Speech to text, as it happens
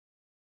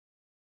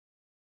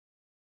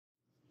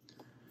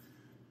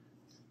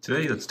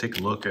Today, let's take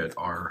a look at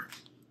our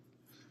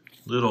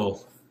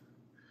little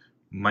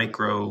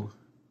micro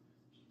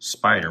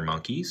spider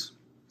monkeys.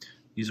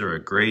 These are a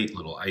great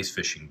little ice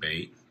fishing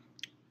bait.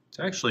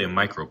 It's actually a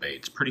micro bait.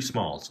 It's pretty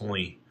small. It's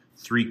only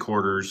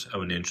 3/4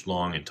 of an inch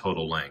long in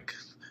total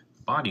length.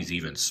 The body's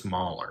even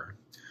smaller.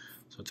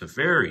 So it's a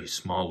very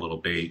small little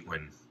bait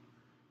when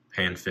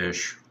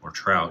panfish or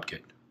trout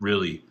get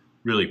really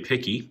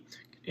picky.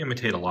 It can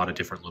imitate a lot of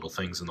different little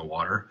things in the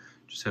water.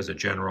 Just has a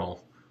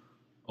general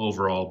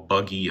overall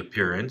buggy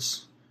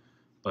appearance,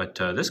 but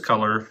this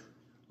color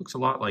looks a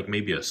lot like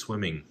maybe a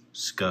swimming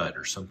scud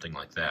or something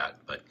like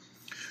that. But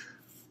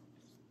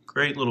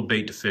great little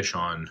bait to fish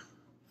on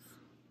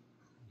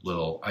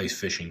little ice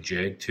fishing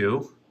jig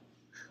too.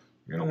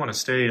 You're going to want to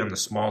stay on the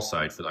small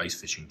side for the ice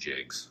fishing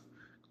jigs,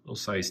 little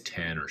size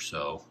 10 or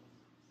so.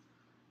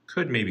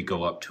 Could maybe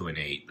go up to an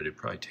 8, but it'd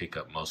probably take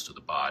up most of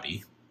the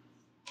body.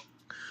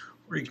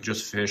 Or you can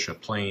just fish a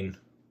plain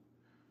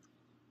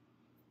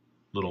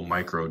little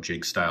micro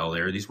jig style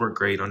there. These work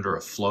great under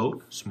a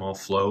float, small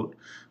float,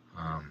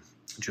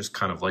 just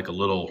kind of like a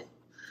little,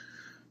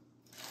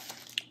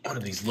 one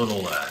of these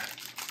little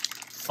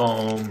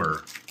foam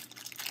or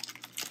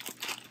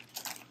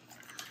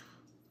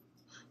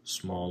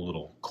small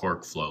little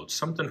cork floats,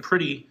 something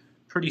pretty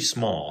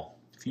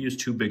small. If you use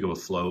too big of a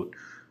float,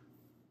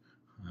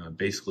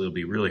 basically it'll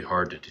be really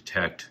hard to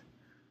detect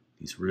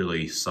these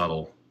really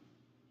subtle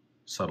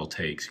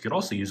takes. You could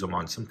also use them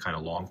on some kind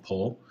of long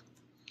pole.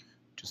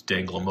 Just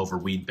dangle them over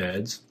weed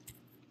beds.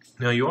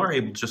 Now you are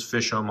able to just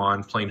fish them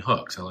on plain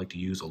hooks. I like to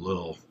use a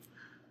little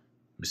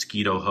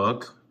mosquito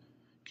hook.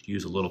 You could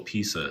use a little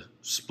piece of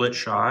split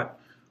shot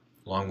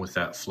along with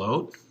that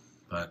float,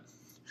 but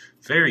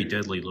very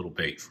deadly little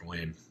bait for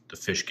when the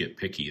fish get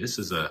picky. This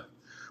is one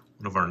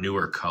of our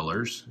newer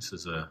colors. This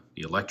is the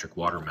electric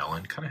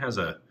watermelon. Kind of has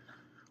a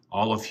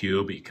olive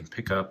hue, but you can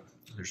pick up,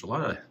 there's a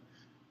lot of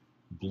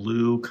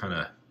blue kind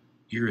of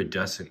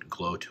iridescent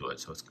glow to it,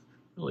 so it's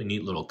really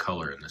neat little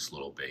color in this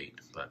little bait.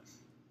 But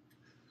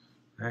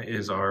that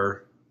is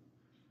our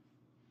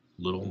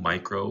little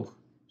micro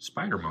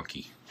spider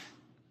monkey.